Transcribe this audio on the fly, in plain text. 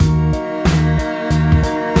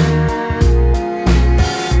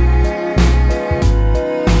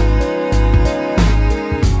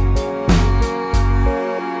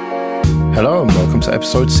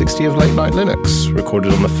episode 60 of Late Night Linux,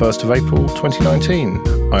 recorded on the 1st of April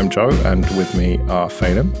 2019. I'm Joe, and with me are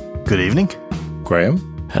Phelim. Good evening.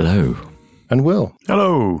 Graham. Hello. And Will.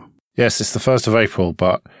 Hello. Yes, it's the 1st of April,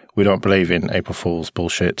 but we don't believe in April Fool's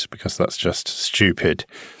bullshit because that's just stupid.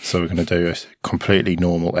 So we're going to do a completely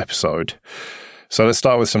normal episode. So let's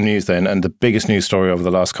start with some news then. And the biggest news story over the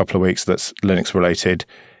last couple of weeks that's Linux related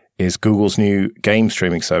is Google's new game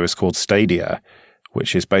streaming service called Stadia,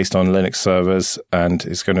 which is based on Linux servers and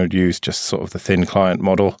is going to use just sort of the thin client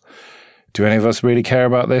model. Do any of us really care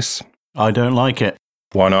about this? I don't like it.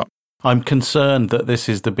 Why not? I'm concerned that this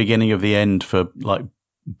is the beginning of the end for like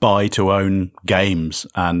buy to own games,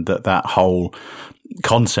 and that whole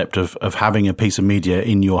concept of having a piece of media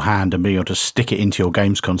in your hand and being able to stick it into your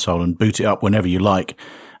games console and boot it up whenever you like,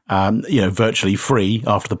 virtually free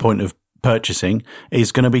after the point of purchasing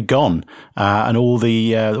is going to be gone, and all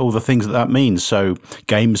the things that means. So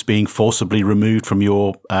games being forcibly removed from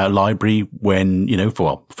your library when,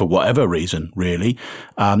 for whatever reason, really.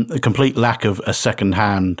 A complete lack of a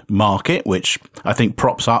second-hand market, which I think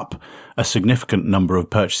props up a significant number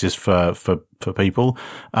of purchases for people.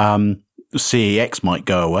 CEX might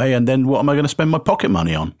go away, and then what am I going to spend my pocket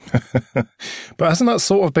money on? But hasn't that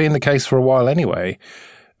sort of been the case for a while anyway?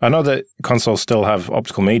 I know that consoles still have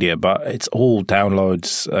optical media, but it's all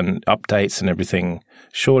downloads and updates and everything.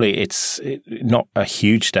 Surely it's not a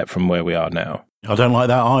huge step from where we are now. I don't like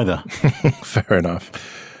that either. Fair enough.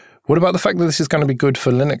 What about the fact that this is going to be good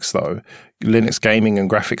for Linux, though? Linux gaming and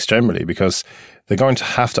graphics generally, because they're going to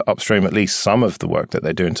have to upstream at least some of the work that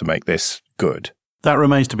they're doing to make this good. That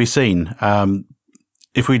remains to be seen.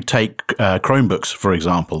 If we take Chromebooks, for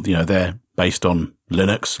example, they're based on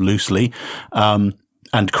Linux loosely.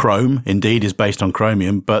 And Chrome, indeed, is based on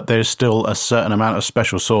Chromium, but there's still a certain amount of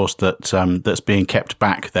special sauce that's being kept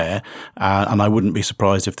back there, and I wouldn't be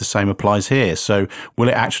surprised if the same applies here. So will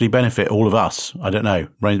it actually benefit all of us? I don't know.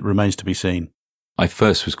 Remains to be seen. I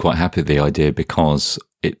first was quite happy with the idea because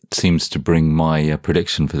it seems to bring my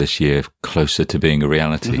prediction for this year closer to being a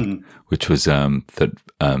reality, which was that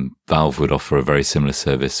Valve would offer a very similar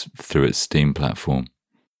service through its Steam platform.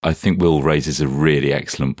 I think Will raises a really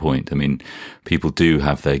excellent point. I mean, people do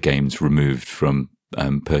have their games removed from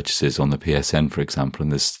purchases on the PSN, for example,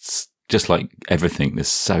 and there's just like everything, there's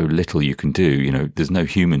so little you can do. There's no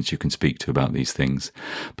humans you can speak to about these things.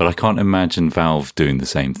 But I can't imagine Valve doing the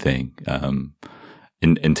same thing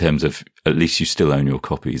in terms of at least you still own your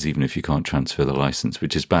copies, even if you can't transfer the license,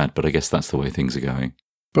 which is bad. But I guess that's the way things are going.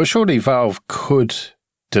 But surely Valve could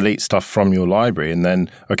delete stuff from your library, and then,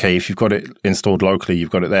 okay, if you've got it installed locally, you've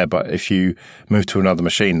got it there, but if you move to another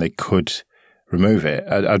machine, they could remove it.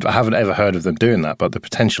 I haven't ever heard of them doing that, but the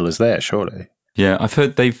potential is there, surely. Yeah, I've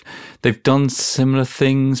heard they've done similar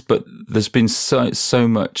things, but there's been so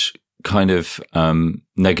much kind of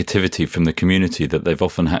negativity from the community that they've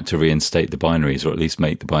often had to reinstate the binaries, or at least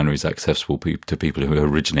make the binaries accessible to people who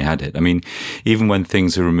originally had it. I mean, even when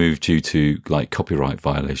things are removed due to like copyright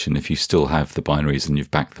violation, if you still have the binaries and you've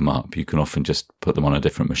backed them up, you can often just put them on a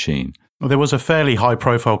different machine. Well, there was a fairly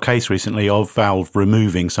high-profile case recently of Valve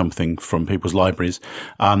removing something from people's libraries.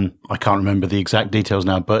 I can't remember the exact details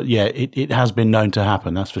now, but yeah, it has been known to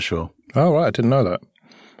happen, that's for sure. Oh, right, I didn't know that.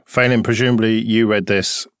 Phelim, presumably you read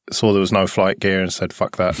this, saw there was no flight gear and said,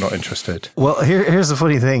 fuck that, not interested. Well, here's the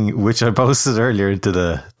funny thing, which I posted earlier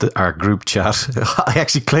into our group chat. I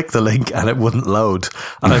actually clicked the link and it wouldn't load.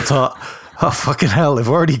 And I thought, oh, fucking hell, they've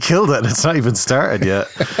already killed it and it's not even started yet.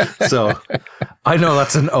 So I know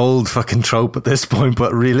that's an old fucking trope at this point,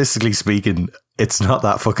 but realistically speaking, it's not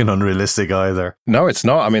that fucking unrealistic either. No, it's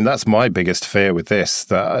not. I mean, that's my biggest fear with this.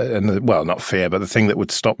 Not fear, but the thing that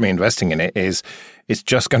would stop me investing in it is it's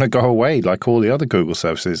just going to go away like all the other Google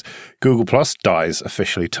services. Google Plus dies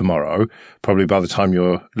officially tomorrow, probably by the time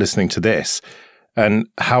you're listening to this. And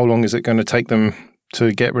how long is it going to take them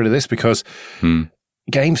to get rid of this? Because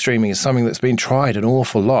game streaming is something that's been tried an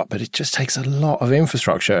awful lot, but it just takes a lot of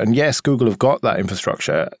infrastructure. And yes, Google have got that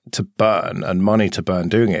infrastructure to burn and money to burn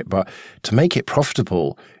doing it, but to make it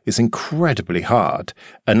profitable is incredibly hard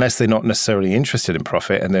unless they're not necessarily interested in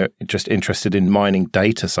profit and they're just interested in mining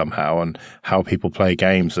data somehow and how people play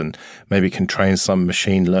games and maybe can train some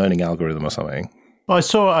machine learning algorithm or something. I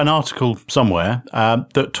saw an article somewhere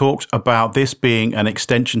that talked about this being an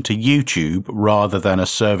extension to YouTube rather than a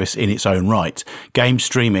service in its own right. Game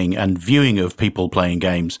streaming and viewing of people playing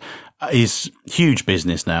games is huge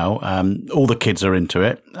business now. All the kids are into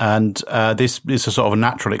it. And this is a sort of a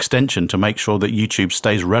natural extension to make sure that YouTube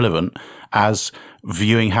stays relevant as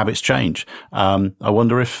viewing habits change. I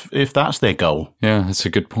wonder if that's their goal. Yeah, that's a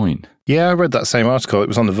good point. Yeah, I read that same article. It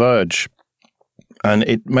was on The Verge. And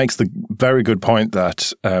it makes the very good point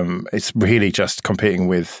that it's really just competing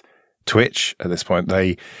with Twitch at this point.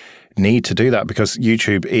 They need to do that because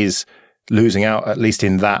YouTube is losing out, at least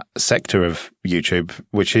in that sector of YouTube,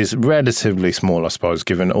 which is relatively small, I suppose,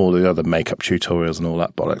 given all the other makeup tutorials and all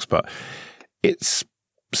that bollocks. But it's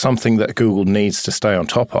something that Google needs to stay on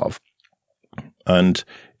top of. And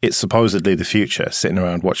it's supposedly the future, sitting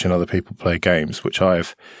around watching other people play games, which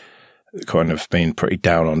I've kind of been pretty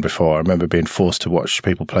down on before. I remember being forced to watch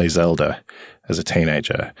people play Zelda as a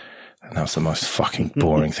teenager, and that was the most fucking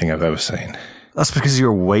boring thing I've ever seen. That's because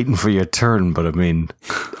you're waiting for your turn, but I mean,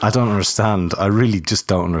 I don't understand. I really just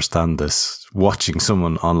don't understand this. Watching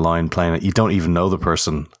someone online playing it, you don't even know the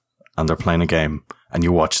person, and they're playing a game, and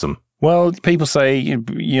you watch them. Well, people say,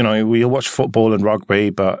 you know, we'll watch football and rugby,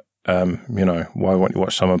 but, you know, why won't you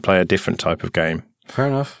watch someone play a different type of game? Fair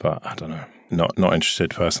enough. But I don't know. Not interested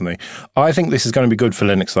personally. I think this is going to be good for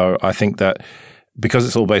Linux, though. I think that because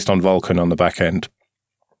it's all based on Vulkan on the back end,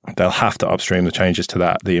 they'll have to upstream the changes to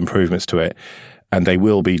that, the improvements to it, and they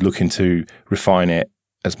will be looking to refine it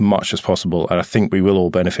as much as possible. And I think we will all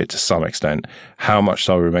benefit to some extent. How much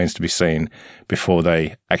so remains to be seen before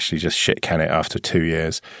they actually just shit can it after 2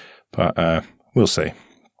 years. But we'll see.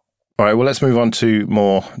 All right, well, let's move on to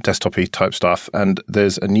more desktop-y type stuff. And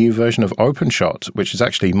there's a new version of OpenShot, which is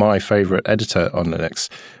actually my favorite editor on Linux.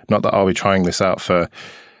 Not that I'll be trying this out for,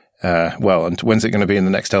 and when's it going to be in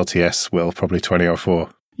the next LTS? Well, probably 2004.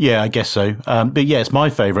 Yeah, I guess so. But yeah, it's my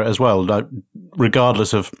favorite as well,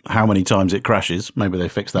 regardless of how many times it crashes. Maybe they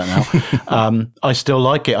fixed that now. I still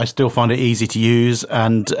like it. I still find it easy to use,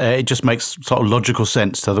 and it just makes sort of logical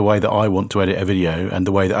sense to the way that I want to edit a video, and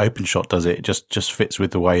the way that OpenShot does it just fits with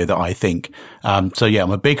the way that I think. So yeah,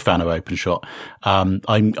 I'm a big fan of OpenShot.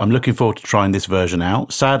 I'm looking forward to trying this version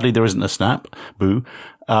out. Sadly, there isn't a snap. Boo.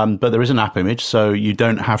 But there is an app image, so you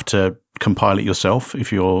don't have to compile it yourself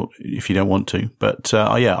if you don't want to. But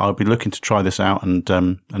yeah, I'll be looking to try this out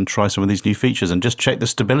and try some of these new features and just check the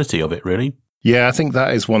stability of it, really. Yeah, I think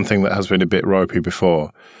that is one thing that has been a bit ropey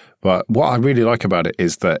before. But what I really like about it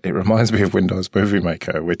is that it reminds me of Windows Movie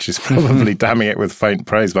Maker, which is probably damning it with faint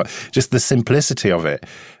praise, but just the simplicity of it.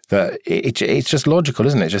 That it's just logical,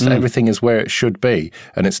 isn't it? Just everything is where it should be,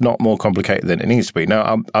 and it's not more complicated than it needs to be.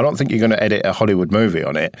 Now, I don't think you're going to edit a Hollywood movie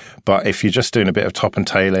on it, but if you're just doing a bit of top and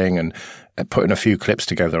tailing and putting a few clips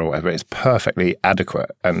together or whatever, it's perfectly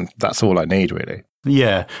adequate, and that's all I need, really.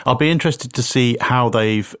 Yeah, I'll be interested to see how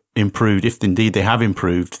they've improved, if indeed they have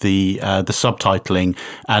improved, the subtitling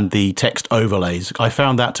and the text overlays. I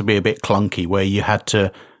found that to be a bit clunky, where you had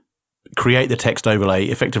to create the text overlay,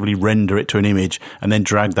 effectively render it to an image, and then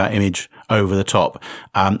drag that image over the top.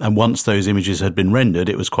 And once those images had been rendered,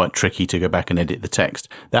 it was quite tricky to go back and edit the text.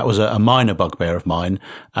 That was a minor bugbear of mine.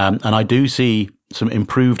 And I do see some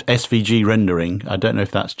improved SVG rendering. I don't know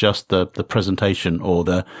if that's just the presentation or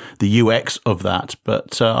the UX of that,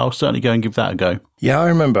 but I'll certainly go and give that a go. Yeah, I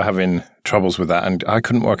remember having troubles with that, and I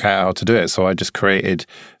couldn't work out how to do it, so I just created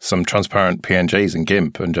some transparent PNGs in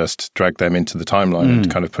GIMP and just dragged them into the timeline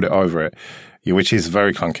and kind of put it over it, which is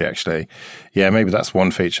very clunky, actually. Yeah, maybe that's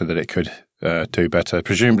one feature that it could do better.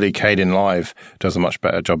 Presumably, Kdenlive does a much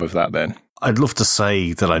better job of that then. I'd love to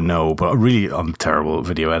say that I know, but I'm terrible at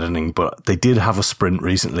video editing. But they did have a sprint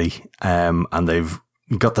recently, and they've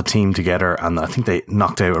got the team together, and I think they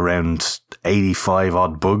knocked out around 85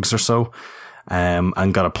 odd bugs or so,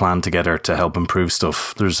 and got a plan together to help improve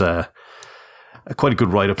stuff. There's quite a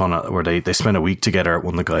good write-up on it where they spent a week together at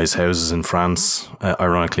one of the guys' houses in France,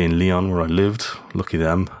 ironically in Lyon, where I lived. Lucky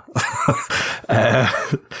them.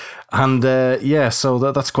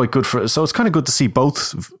 So that's quite good for it. So it's kind of good to see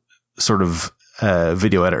both sort of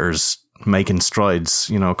video editors making strides,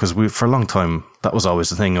 you know, because for a long time that was always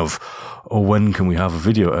the thing of, when can we have a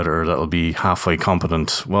video editor that'll be halfway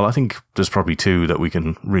competent? Well, I think there's probably two that we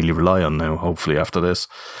can really rely on now, hopefully, after this.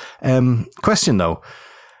 Question though,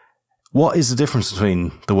 what is the difference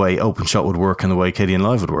between the way OpenShot would work and the way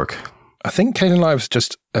Kdenlive would work? I think Kdenlive is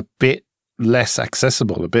just a bit less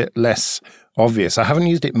accessible, a bit less obvious. I haven't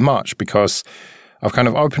used it much because I've kind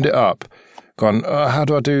of opened it up, gone, how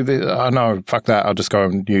do I do this? Oh, no, fuck that. I'll just go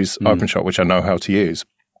and use OpenShot, which I know how to use.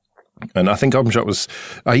 And I think OpenShot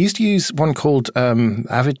I used to use one called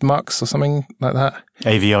AvidMux or something like that.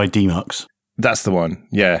 AvidMux. That's the one,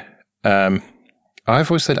 yeah.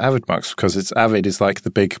 I've always said AvidMux because Avid is like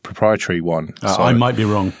the big proprietary one. So, I might be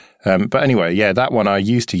wrong. But anyway, yeah, that one I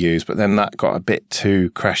used to use, but then that got a bit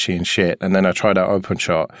too crashy and shit. And then I tried out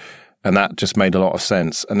OpenShot, and that just made a lot of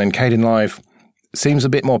sense. And then Kdenlive seems a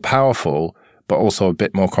bit more powerful, but also a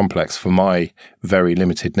bit more complex for my very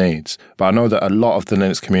limited needs. But I know that a lot of the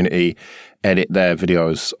Linux community edit their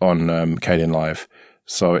videos on Kdenlive,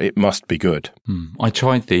 So it must be good. I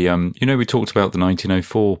tried the, we talked about the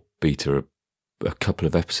 1904 beta a couple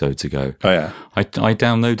of episodes ago. Oh, yeah. I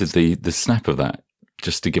downloaded the snap of that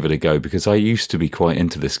just to give it a go, because I used to be quite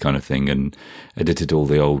into this kind of thing and edited all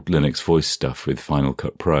the old Linux voice stuff with Final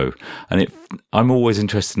Cut Pro. And I'm always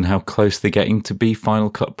interested in how close they're getting to be Final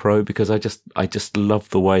Cut Pro, because I just love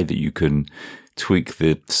the way that you can tweak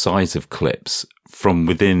the size of clips from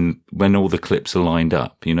within when all the clips are lined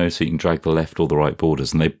up, so you can drag the left or the right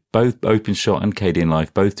borders. And they both, OpenShot and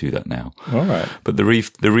Kdenlive, both do that now. All right. But the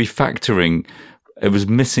refactoring, it was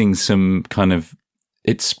missing some kind of,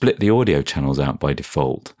 it split the audio channels out by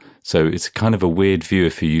default. So it's kind of a weird view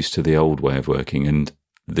if you're used to the old way of working.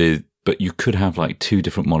 But you could have like two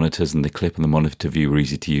different monitors, and the clip and the monitor view were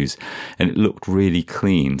easy to use, and it looked really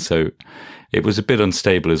clean. So it was a bit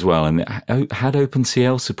unstable as well. And it had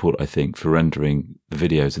OpenCL support, I think, for rendering the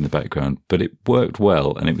videos in the background, but it worked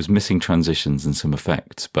well, and it was missing transitions and some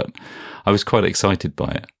effects, but I was quite excited by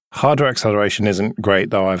it. Hardware acceleration isn't great,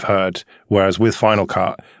 though, I've heard, whereas with Final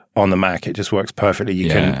Cut on the Mac, it just works perfectly. You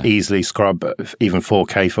can easily scrub even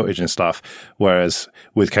 4K footage and stuff, whereas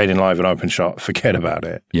with Kdenlive and OpenShot, forget about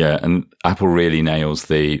it. Yeah, and Apple really nails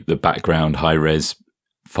the background high-res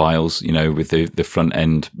files, with the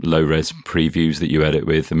front-end low-res previews that you edit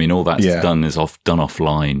with. I mean, all that's done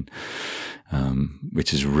offline,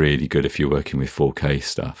 which is really good if you're working with 4K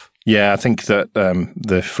stuff. Yeah, I think that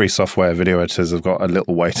the free software video editors have got a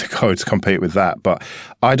little way to go to compete with that, but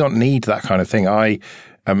I don't need that kind of thing. I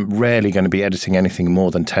am rarely going to be editing anything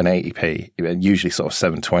more than 1080p, usually sort of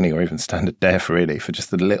 720 or even standard def, really, for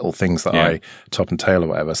just the little things that I top and tail or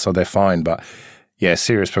whatever. So they're fine, but yeah,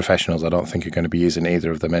 serious professionals I don't think are going to be using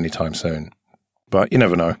either of them anytime soon. But you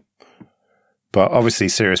never know. But obviously,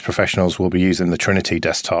 serious professionals will be using the Trinity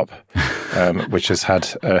desktop, which has had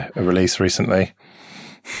a release recently.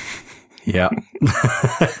 Yeah.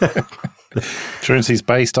 Trinity's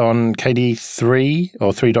based on KDE 3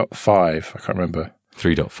 or 3.5. I can't remember.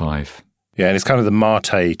 3.5. Yeah, and it's kind of the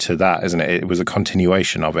Mate to that, isn't it? It was a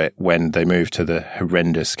continuation of it when they moved to the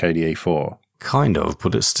horrendous KDE 4. Kind of,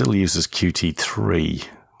 but it still uses Qt3,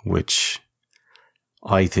 which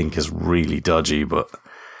I think is really dodgy. But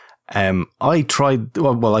I tried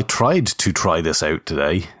to try this out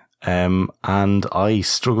today, and I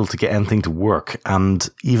struggled to get anything to work, and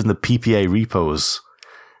even the PPA repos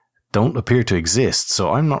don't appear to exist.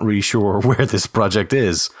 So I'm not really sure where this project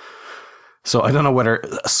is. So I don't know whether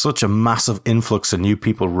such a massive influx of new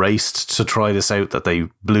people raced to try this out that they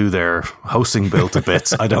blew their hosting bill to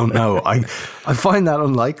bits. I don't know. I find that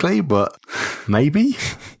unlikely, but maybe.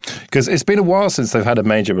 Because it's been a while since they've had a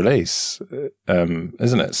major release,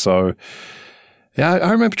 isn't it? So, yeah, I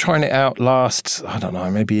remember trying it out last, I don't know,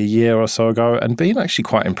 maybe a year or so ago, and being actually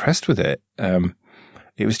quite impressed with it.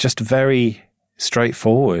 It was just very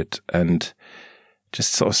straightforward and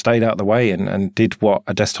just sort of stayed out of the way and did what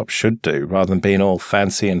a desktop should do rather than being all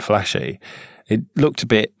fancy and flashy. It looked a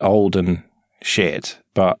bit old and shit,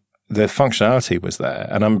 but the functionality was there,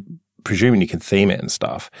 and I'm presuming you can theme it and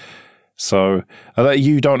stuff. So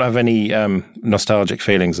you don't have any nostalgic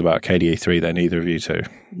feelings about KDE 3 then, either of you two?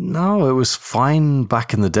 No, it was fine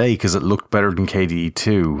back in the day because it looked better than KDE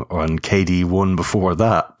 2 and KDE 1 before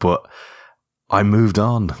that, but I moved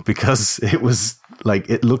on because it was like,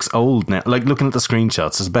 it looks old now. Like, looking at the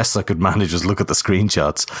screenshots, as best I could manage was look at the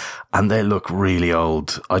screenshots, and they look really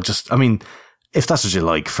old. I mean, if that's what you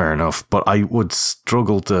like, fair enough, but I would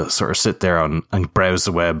struggle to sort of sit there and browse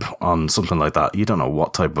the web on something like that. You don't know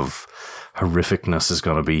what type of horrificness is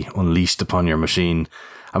going to be unleashed upon your machine.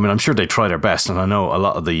 I mean, I'm sure they try their best, and I know a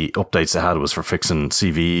lot of the updates they had was for fixing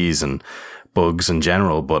CVEs and bugs in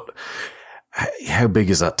general, but how big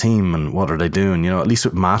is that team and what are they doing? At least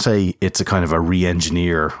with Mate, it's a kind of a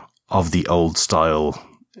re-engineer of the old style,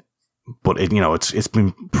 but it's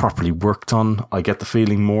been properly worked on. I get the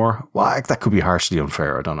feeling more. Well, that could be harshly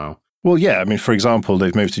unfair. I don't know. Well, yeah. I mean, for example,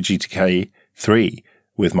 they've moved to GTK 3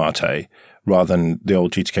 with Mate rather than the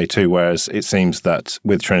old GTK 2, whereas it seems that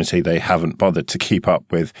with Trinity, they haven't bothered to keep up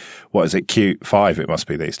with, what is it, Qt 5 it must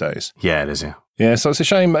be these days. Yeah, it is, yeah. Yeah, so it's a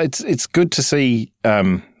shame. It's good to see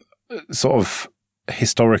sort of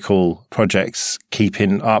historical projects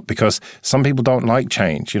keeping up, because some people don't like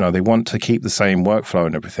change. They want to keep the same workflow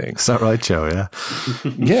and everything. Is that right, Joe? Yeah.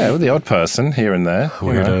 Yeah, well, the odd person here and there.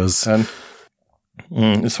 Weirdos.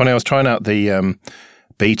 And it's funny, I was trying out the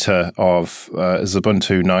beta of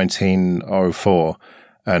Ubuntu 19.04,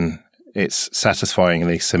 and it's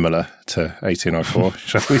satisfyingly similar to 18.04,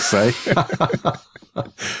 shall we say.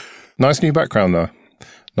 Nice new background, though.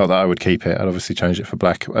 Not that I would keep it. I'd obviously change it for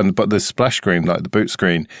black. But the splash screen, like the boot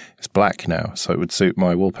screen, is black now, so it would suit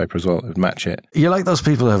my wallpaper as well. It would match it. You're like those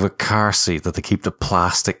people who have a car seat that they keep the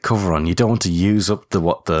plastic cover on. You don't want to use up the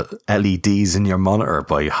LEDs in your monitor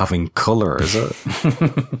by having colour, is it?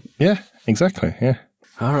 Yeah, exactly. Yeah.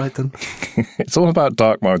 All right then. It's all about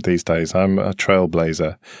dark mode these days. I'm a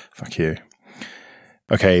trailblazer. Fuck you.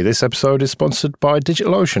 Okay, this episode is sponsored by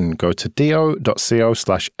DigitalOcean. Go to do.co/LNL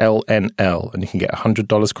and you can get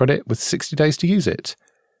 $100 credit with 60 days to use it.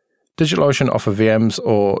 DigitalOcean offer VMs,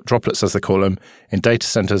 or droplets as they call them, in data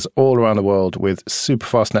centers all around the world with super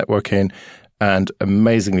fast networking and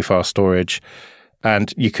amazingly fast storage.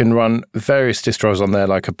 And you can run various distros on there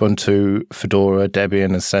like Ubuntu, Fedora,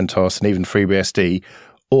 Debian, and CentOS, and even FreeBSD.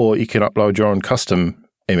 Or you can upload your own custom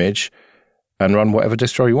image and run whatever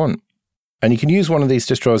distro you want. And you can use one of these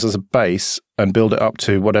distros as a base and build it up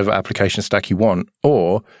to whatever application stack you want.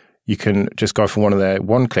 Or you can just go for one of their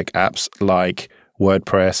one-click apps like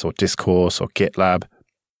WordPress or Discourse or GitLab.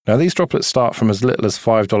 Now, these droplets start from as little as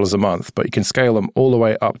 $5 a month, but you can scale them all the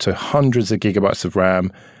way up to hundreds of gigabytes of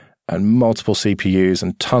RAM and multiple CPUs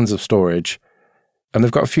and tons of storage. And they've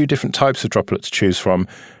got a few different types of droplets to choose from.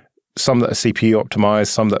 Some that are CPU optimized,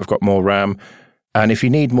 some that have got more RAM. And if you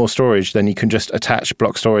need more storage, then you can just attach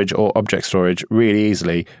block storage or object storage really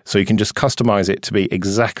easily, so you can just customize it to be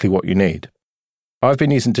exactly what you need. I've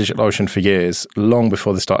been using DigitalOcean for years, long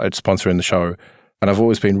before they started sponsoring the show, and I've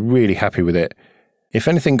always been really happy with it. If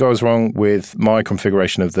anything goes wrong with my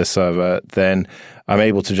configuration of the server, then I'm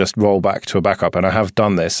able to just roll back to a backup, and I have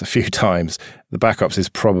done this a few times. The backups is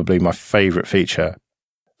probably my favorite feature.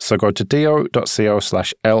 So go to do.co/LNL,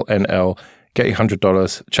 get your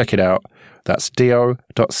 $100, check it out. That's do.co/LNL.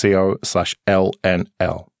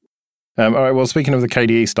 All right, well, speaking of the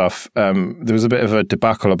KDE stuff, there was a bit of a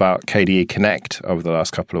debacle about KDE Connect over the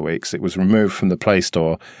last couple of weeks. It was removed from the Play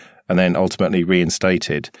Store and then ultimately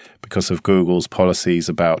reinstated because of Google's policies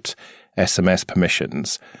about SMS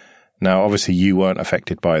permissions. Now, obviously, you weren't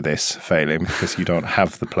affected by this, Phelim, because you don't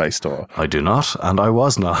have the Play Store. I do not, and I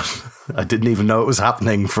was not. I didn't even know it was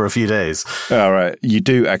happening for a few days. All right. You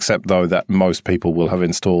do accept, though, that most people will have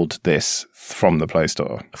installed this from the Play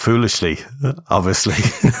Store. Foolishly, obviously.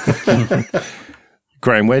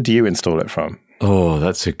 Graham, where do you install it from? Oh,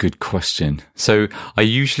 that's a good question. So I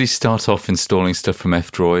usually start off installing stuff from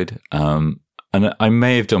F-Droid, and I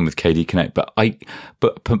may have done with KDE Connect, but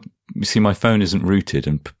you see, my phone isn't rooted,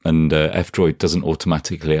 and F-Droid doesn't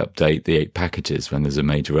automatically update the 8 packages when there's a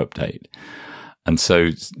major update. And so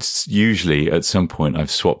usually at some point I've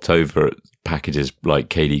swapped over packages like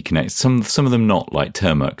KDE Connect, some of them not, like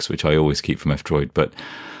Termux, which I always keep from F-Droid, but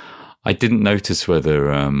I didn't notice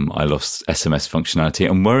whether I lost SMS functionality.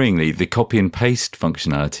 And worryingly, the copy and paste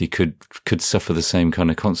functionality could suffer the same kind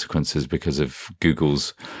of consequences because of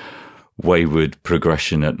Google's wayward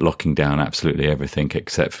progression at locking down absolutely everything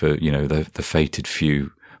except for, the fated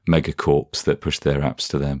few megacorps that push their apps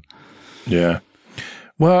to them. Yeah.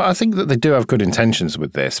 Well, I think that they do have good intentions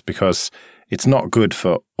with this because it's not good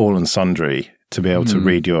for all and sundry to be able to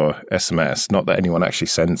read your SMS. Not that anyone actually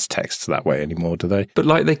sends texts that way anymore, do they?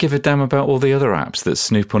 But they give a damn about all the other apps that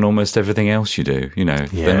snoop on almost everything else you do.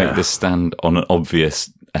 They make this stand on an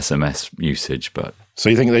obvious SMS usage. But so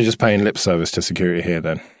you think they're just paying lip service to security here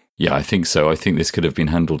then? Yeah, I think so. I think this could have been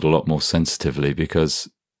handled a lot more sensitively because,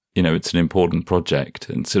 it's an important project.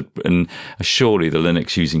 And surely the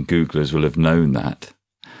Linux using Googlers will have known that.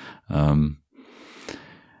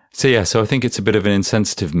 So I think it's a bit of an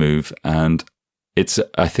insensitive move, and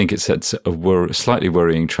I think it sets a slightly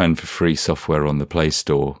worrying trend for free software on the Play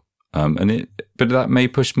Store. But that may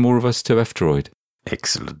push more of us to F-Droid.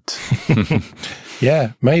 Excellent.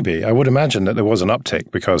 Yeah, maybe. I would imagine that there was an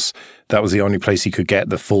uptick because that was the only place you could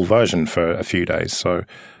get the full version for a few days. So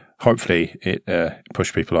hopefully it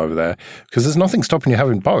pushed people over there because there's nothing stopping you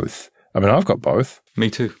having both. I mean, I've got both.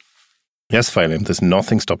 Me too. Yes, Phelim, there's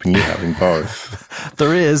nothing stopping you having both.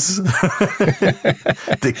 There is.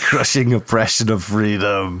 The crushing oppression of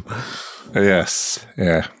freedom. Yes,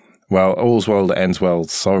 yeah. Well, all's well that ends well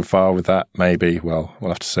so far with that, maybe. Well,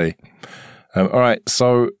 we'll have to see. All right,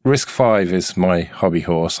 so RISC-V is my hobby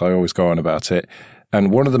horse. I always go on about it.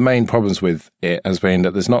 And one of the main problems with it has been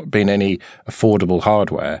that there's not been any affordable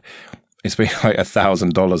hardware. It's been like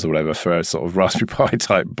 $1,000 or whatever for a sort of Raspberry Pi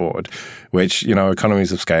type board, which,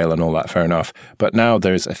 economies of scale and all that, fair enough. But now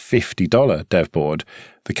there's a $50 dev board.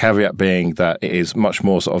 The caveat being that it is much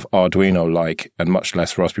more sort of Arduino-like and much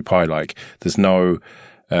less Raspberry Pi-like. There's no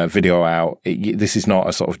video out. This is not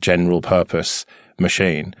a sort of general purpose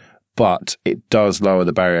machine, but it does lower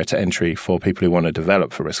the barrier to entry for people who want to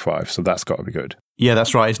develop for RISC-V. So that's got to be good. Yeah,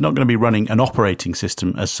 that's right. It's not going to be running an operating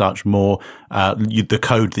system as such, more the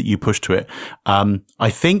code that you push to it. I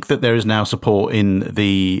think that there is now support in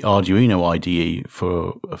the Arduino IDE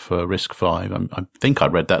for RISC-V. I think I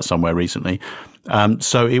read that somewhere recently.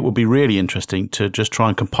 So it will be really interesting to just try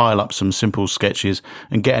and compile up some simple sketches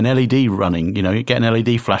and get an LED running, get an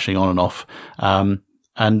LED flashing on and off.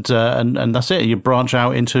 And that's it. You branch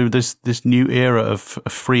out into this new era of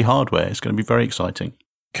free hardware. It's going to be very exciting.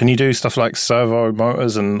 Can you do stuff like servo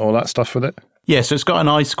motors and all that stuff with it? Yeah, so it's got an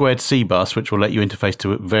I2C bus, which will let you interface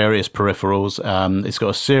to various peripherals. It's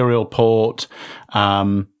got a serial port,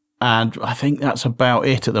 and I think that's about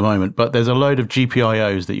it at the moment. But there's a load of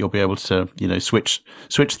GPIOs that you'll be able to, switch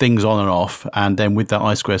things on and off, and then with that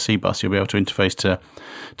I2C bus, you'll be able to interface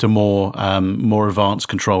to more advanced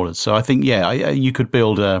controllers. So I think, you could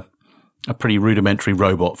build a pretty rudimentary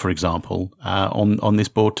robot, for example, on this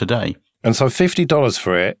board today. And so $50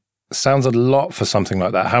 for it sounds a lot for something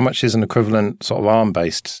like that. How much is an equivalent sort of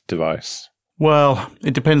ARM-based device? Well,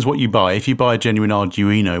 it depends what you buy. If you buy a genuine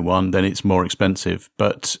Arduino one, then it's more expensive.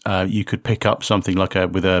 But you could pick up something like one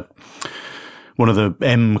of the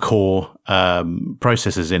M-core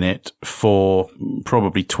processors in it for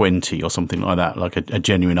probably 20 or something like that, like a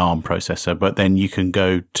genuine ARM processor. But then you can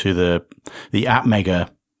go to the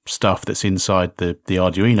Atmega stuff that's inside the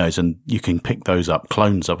Arduinos, and you can pick those up,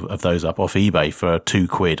 clones of those up off eBay for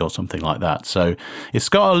 £2 or something like that. So it's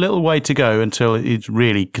got a little way to go until it's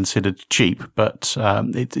really considered cheap, but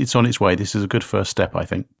it's on its way. This is a good first step, I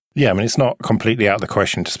think. Yeah, I mean, it's not completely out of the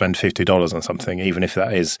question to spend $50 on something, even if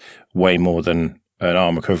that is way more than an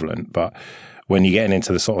ARM equivalent. But when you're getting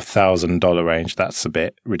into the sort of $1,000 range, that's a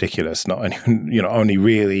bit ridiculous. Not only, only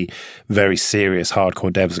really very serious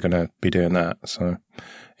hardcore devs are going to be doing that. So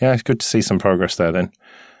yeah, it's good to see some progress there then.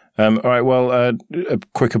 All right, well, a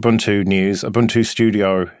quick Ubuntu news. Ubuntu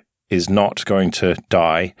Studio is not going to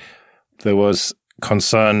die. There was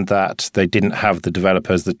concern that they didn't have the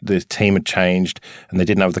developers, the team had changed, and they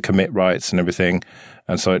didn't have the commit rights and everything.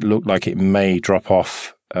 And so it looked like it may drop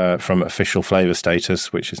off from official flavor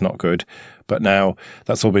status, which is not good. But now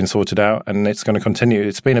that's all been sorted out, and it's going to continue.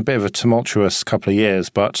 It's been a bit of a tumultuous couple of years,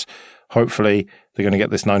 but hopefully they're going to get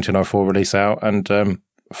this 1904 release out and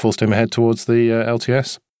full steam ahead towards the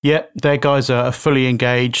LTS. Yeah, their guys are fully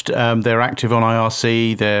engaged. They're active on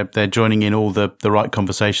IRC. They're joining in all the right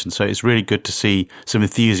conversations. So it's really good to see some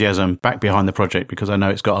enthusiasm back behind the project, because I know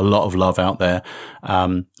it's got a lot of love out there.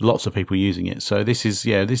 Lots of people using it. So this is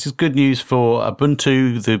good news for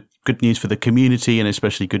Ubuntu, the good news for the community, and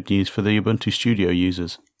especially good news for the Ubuntu Studio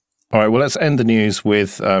users. All right, well, let's end the news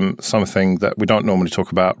with something that we don't normally talk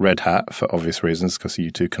about, Red Hat, for obvious reasons, because you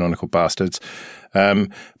two canonical bastards.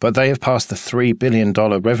 But they have passed the $3 billion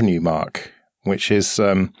revenue mark, which is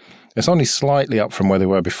it's only slightly up from where they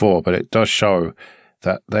were before, but it does show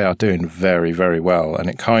that they are doing very, very well. And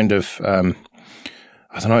it kind of,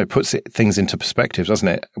 it puts things into perspective, doesn't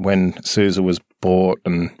it? When SUSE was bought,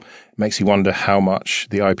 and it makes you wonder how much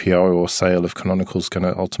the IPO or sale of Canonical is going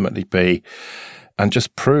to ultimately be. And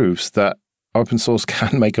just proves that open source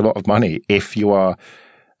can make a lot of money if you are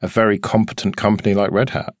a very competent company like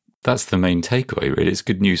Red Hat. That's the main takeaway, really. It's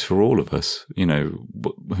good news for all of us.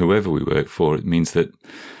 Whoever we work for, it means that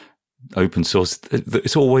open source,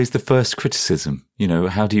 it's always the first criticism.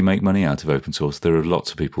 How do you make money out of open source? There are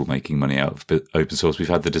lots of people making money out of open source. We've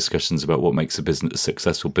had the discussions about what makes a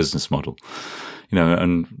successful business model.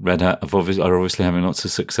 And Red Hat are obviously having lots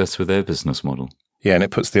of success with their business model. Yeah, and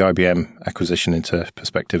it puts the IBM acquisition into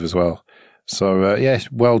perspective as well. So,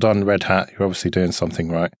 well done, Red Hat. You're obviously doing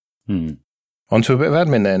something right. On to a bit of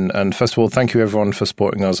admin then. And first of all, thank you everyone for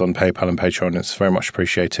supporting us on PayPal and Patreon. It's very much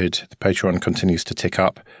appreciated. The Patreon continues to tick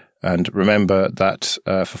up. And remember that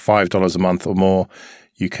for $5 a month or more,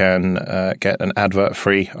 you can get an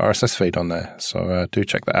advert-free RSS feed on there. So do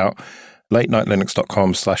check that out.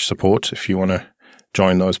 latenightlinux.com/support if you want to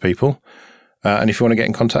join those people. And if you want to get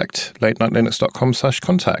in contact,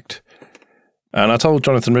 latenightlinux.com/contact. And I told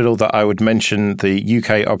Jonathan Riddle that I would mention the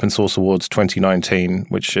UK Open Source Awards 2019,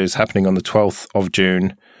 which is happening on the 12th of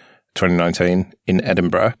June 2019 in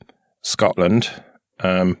Edinburgh, Scotland,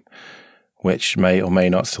 which may or may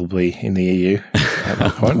not still be in the EU at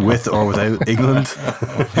that point. With or without England.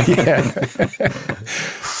 Yeah.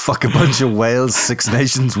 Fuck a bunch of Wales, Six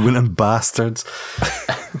Nations winning bastards.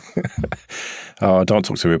 Oh, don't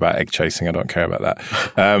talk to me about egg chasing. I don't care about that.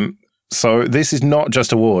 So this is not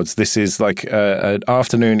just awards. This is like an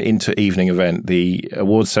afternoon into evening event. The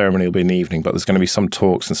awards ceremony will be in the evening, but there's going to be some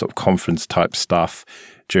talks and sort of conference type stuff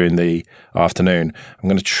during the afternoon. I'm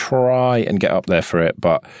going to try and get up there for it,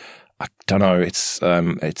 but I don't know.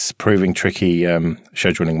 It's proving tricky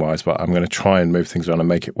scheduling wise, but I'm going to try and move things around and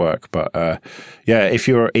make it work. But yeah, if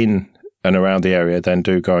you're in and around the area, then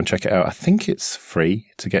do go and check it out. I think it's free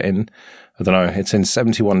to get in. I don't know. It's in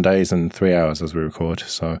 71 days and 3 hours as we record.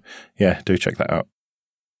 So yeah, do check that out.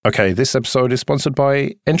 Okay, this episode is sponsored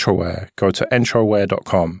by Entroware. Go to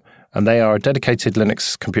entroware.com, and they are a dedicated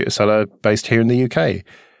Linux computer seller based here in the UK.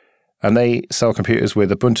 And they sell computers with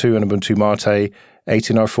Ubuntu and Ubuntu Mate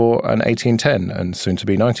 18.04 and 18.10, and soon to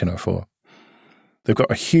be 19.04. They've got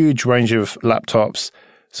a huge range of laptops,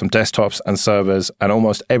 some desktops and servers, and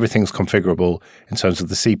almost everything's configurable in terms of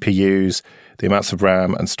the CPUs, the amounts of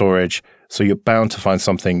RAM and storage, so you're bound to find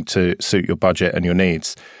something to suit your budget and your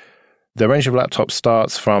needs. The range of laptops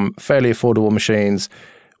starts from fairly affordable machines,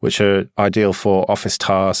 which are ideal for office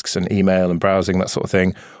tasks and email and browsing, that sort of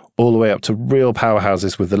thing, all the way up to real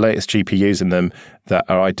powerhouses with the latest GPUs in them that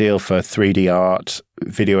are ideal for 3D art,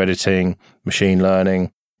 video editing, machine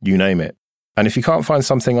learning, you name it. And if you can't find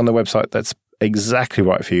something on the website that's exactly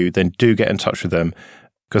right for you, then do get in touch with them,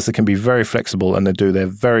 because they can be very flexible and they do their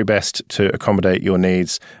very best to accommodate your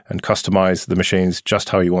needs and customize the machines just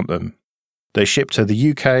how you want them. They ship to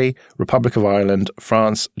the UK, Republic of Ireland,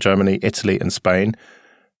 France, Germany, Italy, and Spain.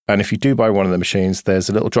 And if you do buy one of the machines, there's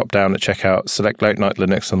a little drop down at checkout, select Late Night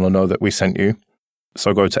Linux, and they'll know that we sent you.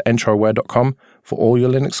 So go to entroware.com for all your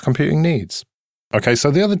Linux computing needs. Okay,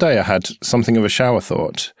 so the other day I had something of a shower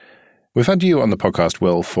thought. We've had you on the podcast,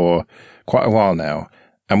 Will, for quite a while now,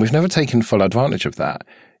 and we've never taken full advantage of that.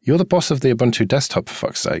 You're the boss of the Ubuntu desktop, for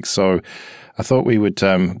fuck's sake, so I thought we would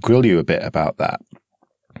grill you a bit about that.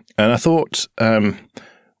 And I thought,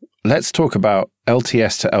 let's talk about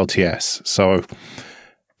LTS to LTS. So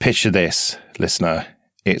picture this, listener.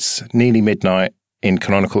 It's nearly midnight in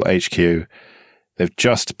Canonical HQ. They've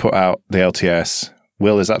just put out the LTS.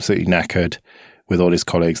 Will is absolutely knackered with all his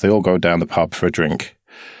colleagues. They all go down the pub for a drink.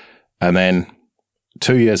 And then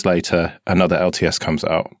 2 years later, another LTS comes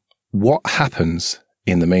out. What happens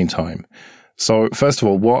in the meantime? So first of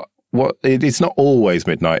all, it's not always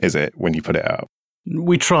midnight, is it, when you put it out?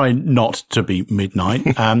 We try not to be midnight.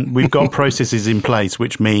 We've got processes in place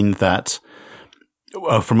which mean that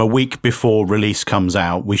from a week before release comes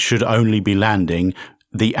out, we should only be landing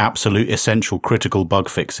the absolute essential critical bug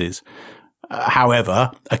fixes.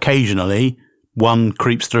 However, occasionally one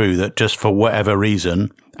creeps through that just for whatever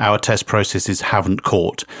reason our test processes haven't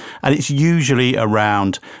caught. And it's usually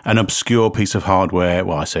around an obscure piece of hardware.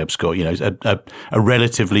 Well, I say obscure, a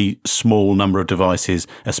relatively small number of devices,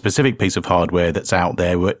 a specific piece of hardware that's out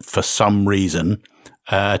there where for some reason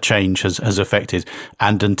change has affected.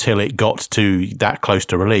 And until it got to that close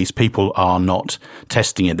to release, people are not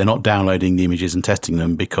testing it. They're not downloading the images and testing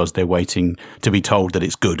them because they're waiting to be told that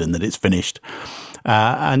it's good and that it's finished.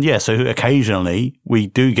 So occasionally we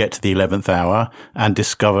do get to the 11th hour and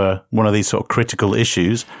discover one of these sort of critical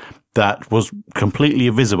issues that was completely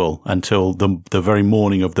invisible until the very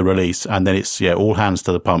morning of the release. And then it's, all hands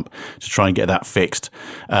to the pump to try and get that fixed,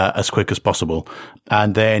 as quick as possible.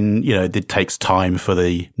 And then, it takes time for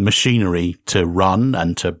the machinery to run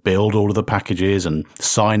and to build all of the packages and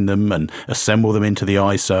sign them and assemble them into the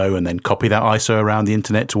ISO and then copy that ISO around the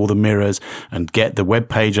internet to all the mirrors and get the web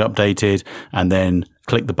page updated and then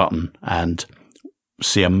click the button and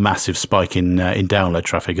see a massive spike in download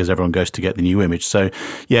traffic as everyone goes to get the new image. So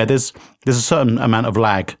there's a certain amount of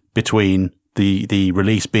lag between the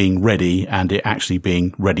release being ready and it actually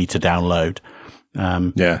being ready to download.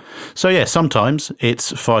 So sometimes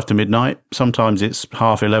it's 5 to midnight, sometimes it's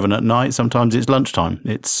 11:30 at night, sometimes it's lunchtime.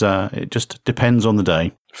 It just depends on the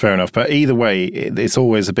day. Fair enough. But either way, it's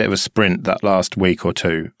always a bit of a sprint that last week or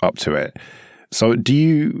two up to it. So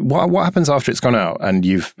what happens after it's gone out and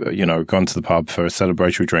you've, gone to the pub for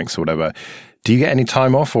celebratory drinks or whatever? Do you get any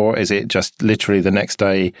time off, or is it just literally the next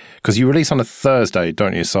day? Because you release on a Thursday,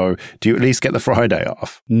 don't you? So do you at least get the Friday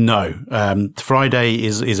off? No. Friday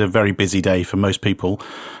is a very busy day for most people.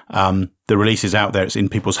 The release is out there. It's in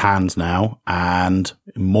people's hands now, and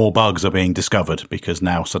more bugs are being discovered because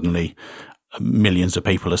now suddenly millions of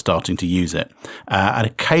people are starting to use it. And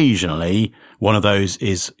occasionally one of those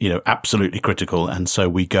is, absolutely critical. And so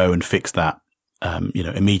we go and fix that,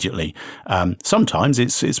 immediately. Sometimes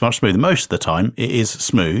it's much smoother. Most of the time it is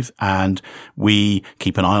smooth, and we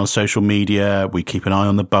keep an eye on social media. We keep an eye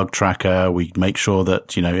on the bug tracker. We make sure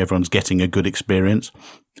that, everyone's getting a good experience.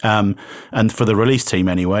 And for the release team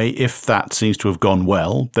anyway, if that seems to have gone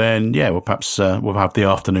well, then we'll have the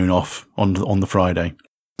afternoon off on the Friday.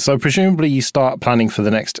 So presumably you start planning for the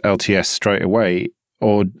next LTS straight away,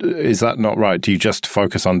 or is that not right? Do you just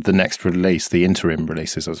focus on the next release, the interim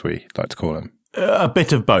releases as we like to call them? A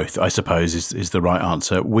bit of both, I suppose, is the right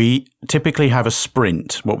answer. We typically have a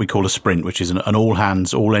sprint, what we call a sprint, which is an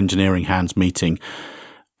all engineering hands meeting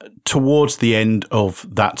towards the end of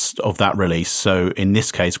that release. So in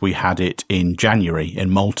this case, we had it in January in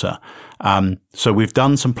Malta. So we've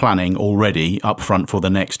done some planning already up front for the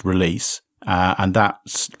next release, and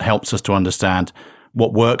that helps us to understand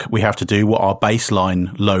what work we have to do, what our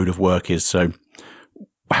baseline load of work is. So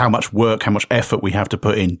how much work, how much effort we have to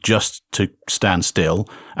put in just to stand still.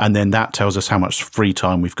 And then that tells us how much free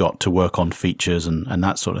time we've got to work on features and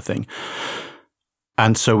that sort of thing.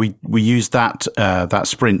 And so we use that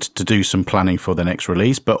sprint to do some planning for the next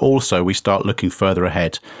release, but also we start looking further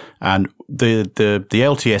ahead. And the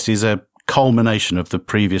LTS is a culmination of the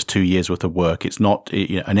previous 2 years worth of work. It's not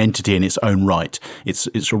an entity in its own right.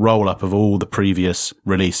 It's a roll up of all the previous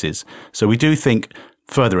releases. So we do think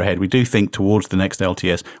further ahead. We do think towards the next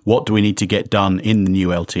LTS. What do we need to get done in the new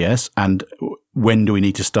LTS, and when do we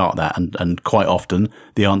need to start that? And quite often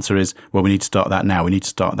the answer is, well, we need to start that now. We need to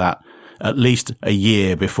start that at least a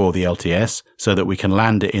year before the LTS so that we can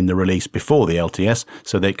land it in the release before the LTS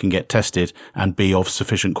so they can get tested and be of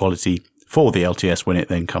sufficient quality for the LTS when it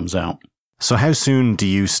then comes out. So how soon do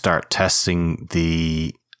you start testing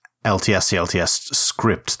the LTS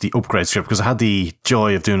script, the upgrade script? Because I had the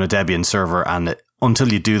joy of doing a Debian server, and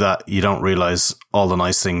until you do that, you don't realize all the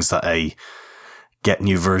nice things that a get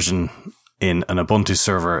new version in an Ubuntu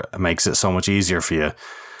server makes it so much easier for you.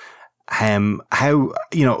 How,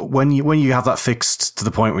 when you have that fixed to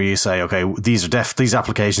the point where you say, okay, these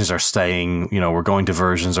applications are staying, we're going to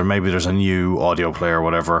versions, or maybe there's a new audio player or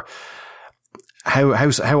whatever.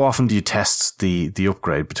 How often do you test the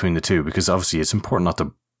upgrade between the two? Because obviously it's important not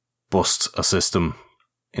to bust a system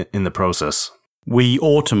in the process. We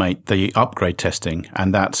automate the upgrade testing,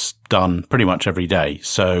 and that's done pretty much every day.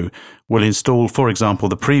 So we'll install, for example,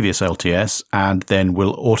 the previous LTS, and then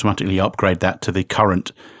we'll automatically upgrade that to the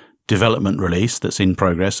current development release that's in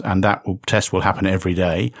progress, and that test will happen every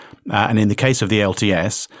day. And in the case of the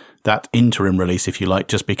LTS, that interim release, if you like,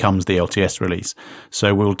 just becomes the LTS release.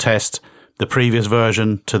 So we'll test the previous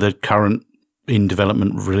version to the current in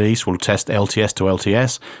development release. We'll test LTS to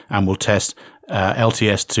LTS, and we'll test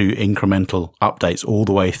LTS to incremental updates all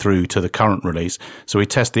the way through to the current release. So we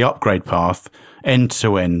test the upgrade path end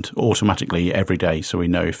to end automatically every day, so we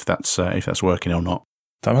know if that's working or not.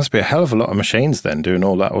 That must be a hell of a lot of machines then, doing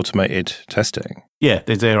all that automated testing. Yeah,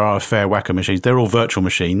 there are a fair whack of machines. They're all virtual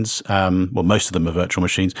machines. Most of them are virtual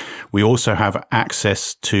machines. We also have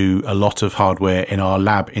access to a lot of hardware in our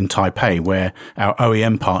lab in Taipei, where our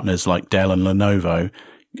OEM partners like Dell and Lenovo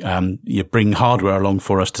you bring hardware along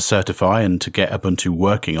for us to certify and to get Ubuntu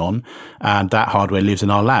working on, and that hardware lives in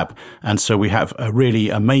our lab. And so we have a really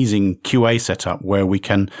amazing QA setup where we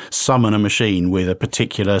can summon a machine with a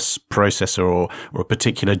particular processor or a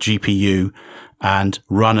particular GPU and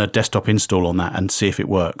run a desktop install on that and see if it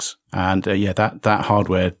works. And that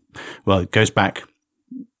hardware, well, it goes back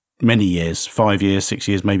many years, 5 years, 6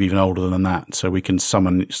 years, maybe even older than that. So we can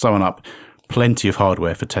summon up plenty of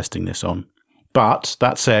hardware for testing this on. But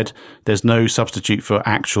that said, there's no substitute for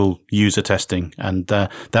actual user testing. And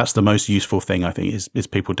that's the most useful thing, I think, is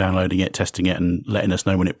people downloading it, testing it, and letting us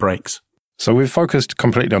know when it breaks. So we've focused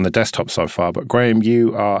completely on the desktop so far, but Graham,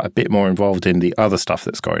 you are a bit more involved in the other stuff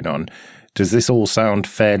that's going on. Does this all sound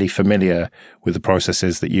fairly familiar with the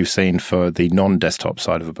processes that you've seen for the non-desktop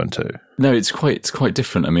side of Ubuntu? No, it's quite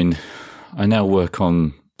different. I mean, I now work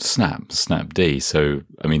on Snapd. So,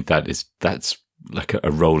 I mean, that's like a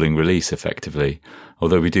rolling release effectively,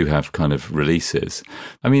 although we do have kind of releases.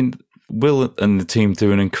 I mean, Will and the team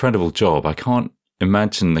do an incredible job. I can't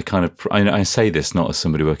imagine the kind of, I say this not as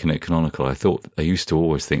somebody working at Canonical. I used to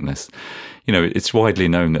always think this, it's widely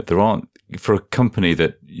known that there aren't, for a company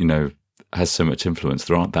that, has so much influence,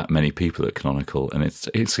 there aren't that many people at Canonical, and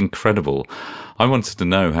it's incredible. I wanted to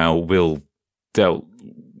know how Will dealt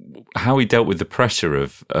with the pressure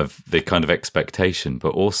of the kind of expectation,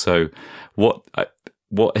 but also what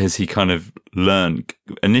has he kind of learned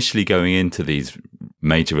initially going into these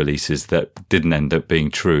major releases that didn't end up being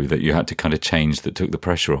true, that you had to kind of change, that took the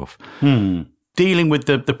pressure off? Dealing with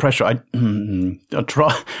the pressure, I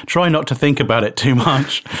try not to think about it too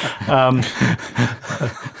much.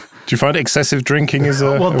 Do you find excessive drinking is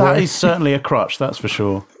a well? That is certainly a crutch, that's for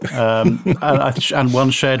sure, and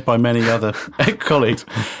one shared by many other colleagues.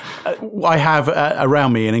 I have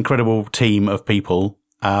around me an incredible team of people.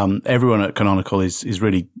 Everyone at Canonical is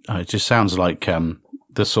really. It just sounds like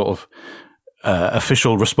the sort of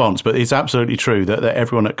official response, but it's absolutely true that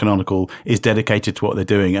everyone at Canonical is dedicated to what they're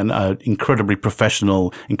doing and incredibly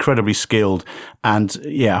professional, incredibly skilled, and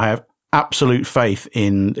I have absolute faith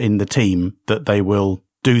in the team that they will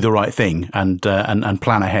do the right thing and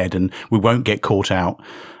plan ahead, and we won't get caught out.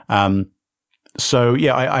 So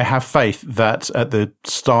yeah, I have faith that at the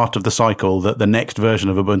start of the cycle, that the next version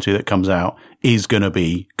of Ubuntu that comes out is going to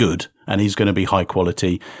be good, and is going to be high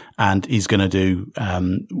quality, and is going to do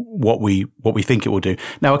what we think it will do.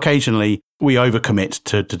 Now, occasionally we overcommit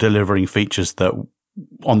to delivering features that,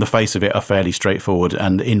 on the face of it, are fairly straightforward,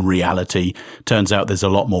 and in reality, turns out there's a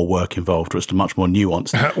lot more work involved, or it's much more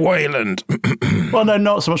nuanced. Wayland. Well, no,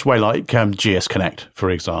 not so much Wayland, like GS Connect, for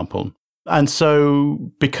example. And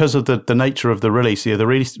so, because of the nature of the release, the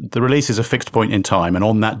release is a fixed point in time, and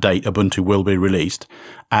on that date, Ubuntu will be released.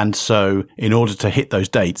 And so, in order to hit those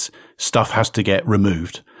dates, stuff has to get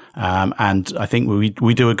removed. And I think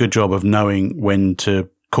we do a good job of knowing when to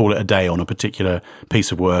call it a day on a particular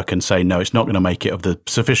piece of work and say, no, it's not going to make it of the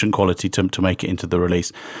sufficient quality to make it into the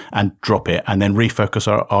release, and drop it, and then refocus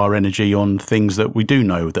our energy on things that we do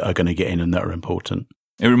know that are going to get in and that are important.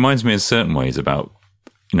 It reminds me in certain ways about,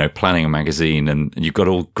 planning a magazine, and you've got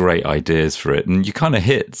all great ideas for it, and you kind of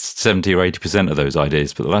hit 70 or 80% of those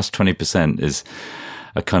ideas, but the last 20% is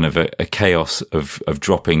a kind of a chaos of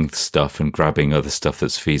dropping stuff and grabbing other stuff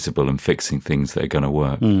that's feasible and fixing things that are going to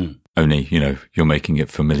work. Only, you're making it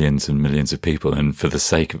for millions and millions of people, and for the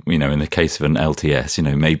sake of, in the case of an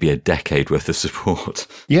LTS, maybe a decade worth of support.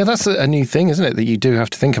 Yeah, that's a new thing, isn't it, that you do have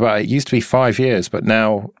to think about. It used to be 5 years, but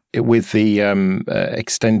now with the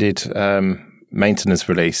extended maintenance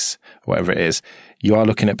release, whatever it is, you are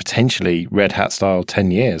looking at potentially Red Hat style 10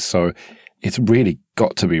 years. So it's really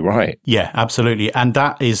got to be right. Yeah, absolutely. And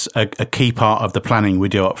that is a key part of the planning we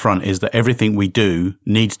do up front, is that everything we do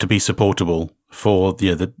needs to be supportable for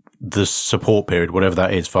the support period, whatever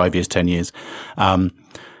that is, 5 years, 10 years.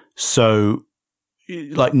 So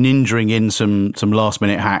like ninjaing in some last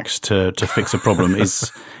minute hacks to fix a problem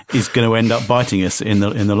is going to end up biting us in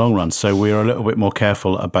the long run. So we are a little bit more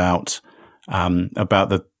careful about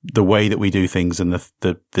the way that we do things, and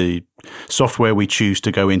the software we choose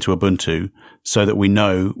to go into Ubuntu, so that we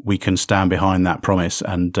know we can stand behind that promise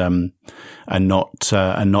and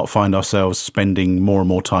not find ourselves spending more and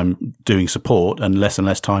more time doing support and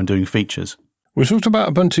less time doing features. We talked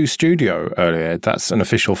about Ubuntu Studio earlier. That's an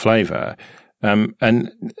official flavor.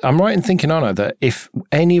 And I'm right in thinking, Anna, that if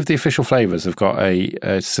any of the official flavors have got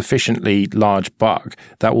a sufficiently large bug,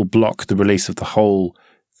 that will block the release of the whole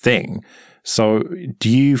thing. So do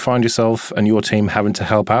you find yourself and your team having to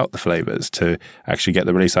help out the flavors to actually get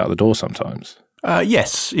the release out the door sometimes?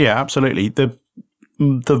 Yes. Yeah, absolutely. The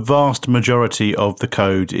vast majority of the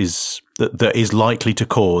code that is likely to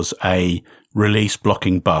cause a release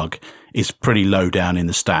blocking bug is pretty low down in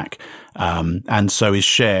the stack, and so is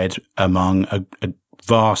shared among a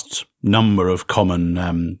vast number of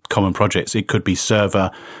common projects. It could be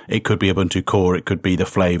server, it could be Ubuntu Core, it could be the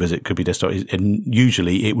flavors, it could be desktop, and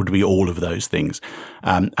usually it would be all of those things.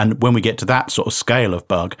 And when we get to that sort of scale of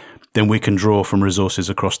bug, then we can draw from resources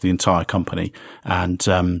across the entire company, and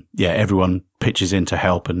everyone pitches in to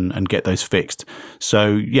help and get those fixed.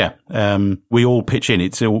 So we all pitch in.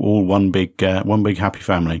 It's all one big happy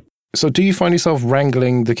family. So do you find yourself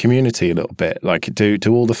wrangling the community a little bit? Like, do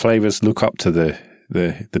all the flavors look up to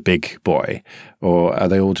the big boy, or are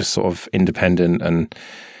they all just sort of independent and,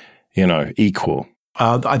 equal?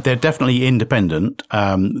 They're definitely independent.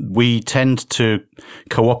 We tend to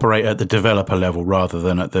cooperate at the developer level rather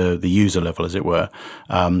than at the user level, as it were.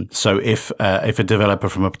 So if a developer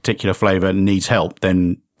from a particular flavor needs help,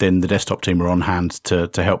 then the desktop team are on hand to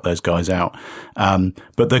help those guys out.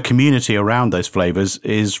 But the community around those flavors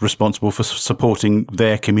is responsible for supporting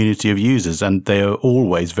their community of users, and they are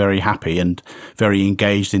always very happy and very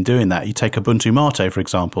engaged in doing that. You take Ubuntu Mate, for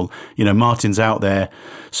example. Martin's out there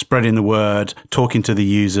spreading the word, talking to the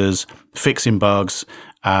users, fixing bugs.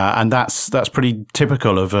 And that's pretty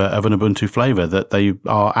typical of an Ubuntu flavor, that they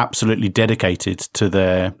are absolutely dedicated to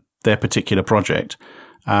their particular project.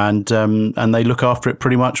 And they look after it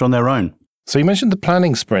pretty much on their own. So you mentioned the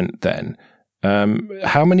planning sprint then.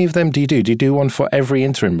 How many of them do you do? Do you do one for every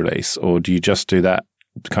interim release, or do you just do that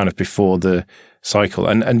kind of before the cycle?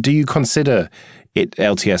 And do you consider it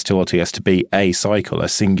LTS to LTS to be a cycle, a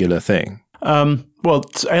singular thing? Well,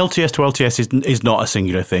 LTS to LTS is not a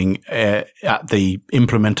singular thing at the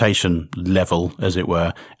implementation level, as it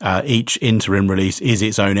were. Each interim release is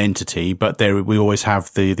its own entity, but we always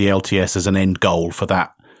have the LTS as an end goal for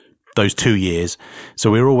those 2 years.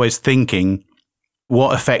 So we're always thinking,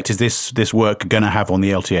 what effect is this work going to have on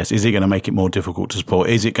the LTS? Is it going to make it more difficult to support?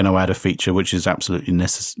 Is it going to add a feature which is absolutely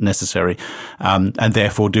necessary? And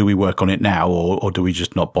therefore, do we work on it now, or do we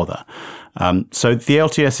just not bother? So the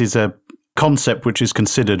LTS is a concept which is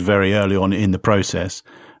considered very early on in the process,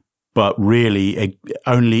 but really it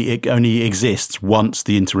only exists once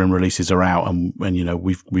the interim releases are out, and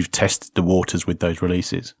we've tested the waters with those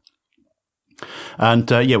releases. And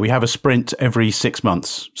we have a sprint every 6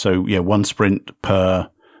 months. So one sprint per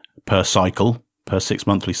cycle, per 6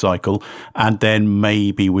 monthly cycle, and then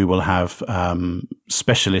maybe we will have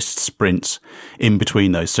specialist sprints in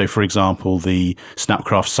between those. So, for example, the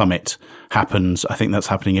Snapcraft Summit happens. I think that's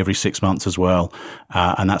happening every 6 months as well,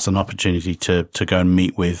 and that's an opportunity to go and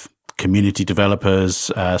meet with community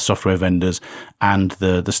developers, software vendors, and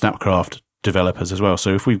the Snapcraft developers as well.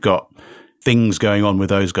 So, if we've got things going on with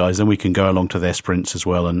those guys, then we can go along to their sprints as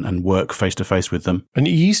well and work face to face with them. And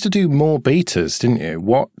you used to do more betas, didn't you?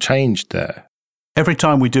 What changed there? Every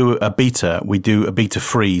time we do a beta, we do a beta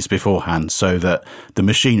freeze beforehand so that the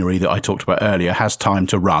machinery that I talked about earlier has time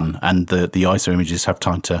to run and the ISO images have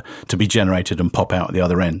time to be generated and pop out at the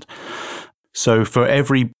other end. So for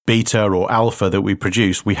every beta or alpha that we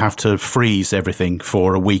produce, we have to freeze everything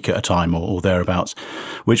for a week at a time or thereabouts,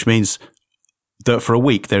 which means that for a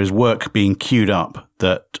week there is work being queued up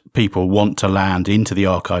that people want to land into the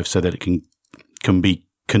archive so that it can be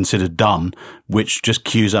considered done, which just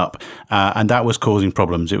queues up. And that was causing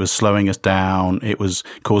problems. It was slowing us down. It was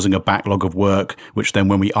causing a backlog of work, which then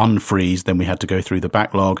when we unfreeze, then we had to go through the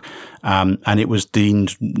backlog. And it was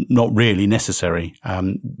deemed not really necessary.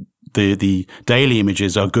 The daily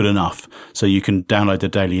images are good enough. So you can download the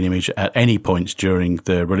daily image at any point during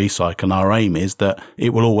the release cycle. And our aim is that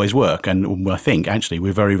it will always work. And I think actually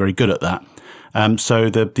we're very, very good at that. So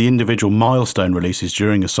the individual milestone releases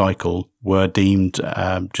during a cycle were deemed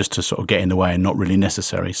just to sort of get in the way and not really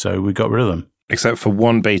necessary. So we got rid of them. Except for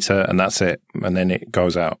one beta, and that's it. And then it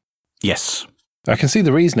goes out. Yes. I can see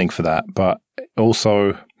the reasoning for that, but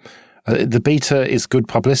also the beta is good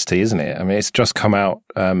publicity, isn't it? I mean, it's just come out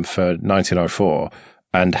for 1904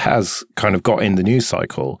 and has kind of got in the news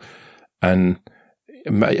cycle. And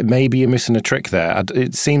maybe you're missing a trick there.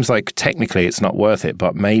 It seems like technically it's not worth it,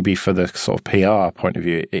 but maybe for the sort of PR point of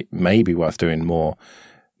view, it may be worth doing more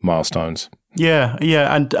milestones. Yeah,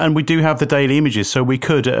 and we do have the daily images, so we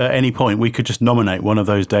could at any point we could just nominate one of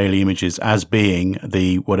those daily images as being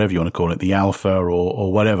the whatever you want to call it, the alpha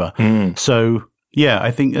or whatever. So yeah,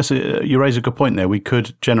 I think you raise a good point there. We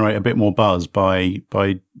could generate a bit more buzz by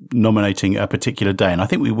nominating a particular day. And I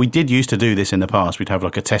think we did used to do this in the past. We'd have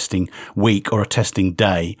like a testing week or a testing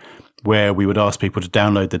day where we would ask people to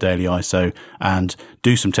download the daily ISO and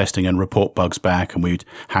do some testing and report bugs back. And we'd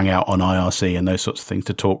hang out on IRC and those sorts of things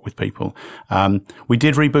to talk with people. We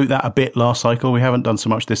did reboot that a bit last cycle. We haven't done so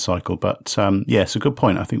much this cycle, but it's a good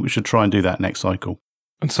point. I think we should try and do that next cycle.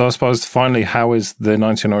 And so I suppose finally, how is the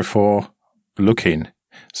 1904 looking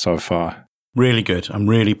so far? Really good. I'm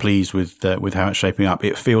really pleased with how it's shaping up.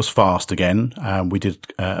 It feels fast again. We did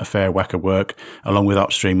a fair whack of work along with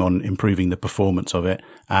Upstream on improving the performance of it.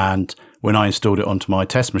 And when I installed it onto my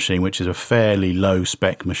test machine, which is a fairly low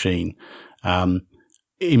spec machine,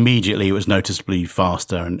 immediately it was noticeably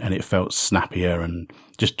faster and it felt snappier and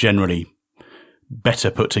just generally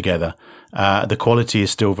better put together. The quality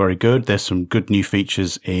is still very good. There's some good new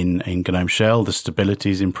features in GNOME Shell. The stability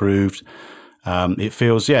is improved. It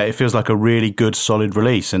feels like a really good, solid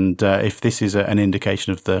release. And if this is an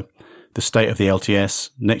indication of the state of the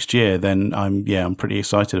LTS next year, then I'm pretty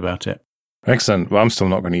excited about it. Excellent. Well, I'm still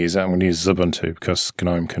not going to use it. I'm going to use Ubuntu because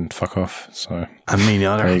GNOME can fuck off. So and me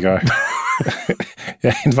neither. There you go.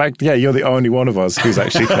 Yeah, in fact, you're the only one of us who's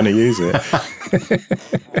actually going to use it.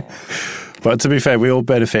 But to be fair, we all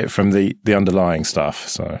benefit from the underlying stuff.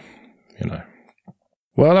 So,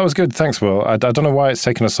 Well, that was good. Thanks, Will. I don't know why it's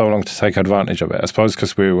taken us so long to take advantage of it. I suppose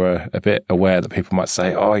because we were a bit aware that people might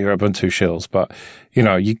say, oh, you're Ubuntu shills. But,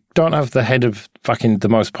 you don't have the head of fucking the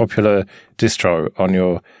most popular distro on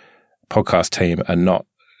your podcast team and not,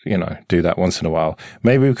 do that once in a while.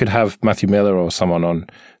 Maybe we could have Matthew Miller or someone on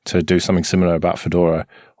to do something similar about Fedora,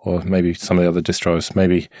 or maybe some of the other distros.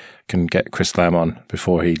 Maybe can get Chris Lamb on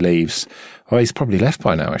before he leaves. Oh, he's probably left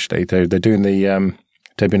by now, actually. They're doing the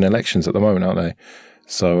Debian elections at the moment, aren't they?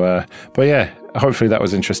 So, but yeah, hopefully that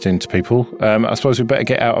was interesting to people. I suppose we better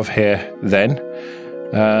get out of here then.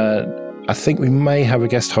 I think we may have a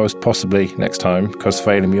guest host possibly next time because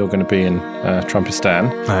Phelim, you're going to be in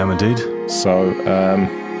Trumpistan. I am indeed. So,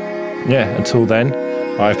 until then,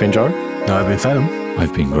 I've been Joe. I've been Phelim.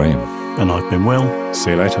 I've been Graham. And I've been Will. See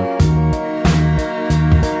you later.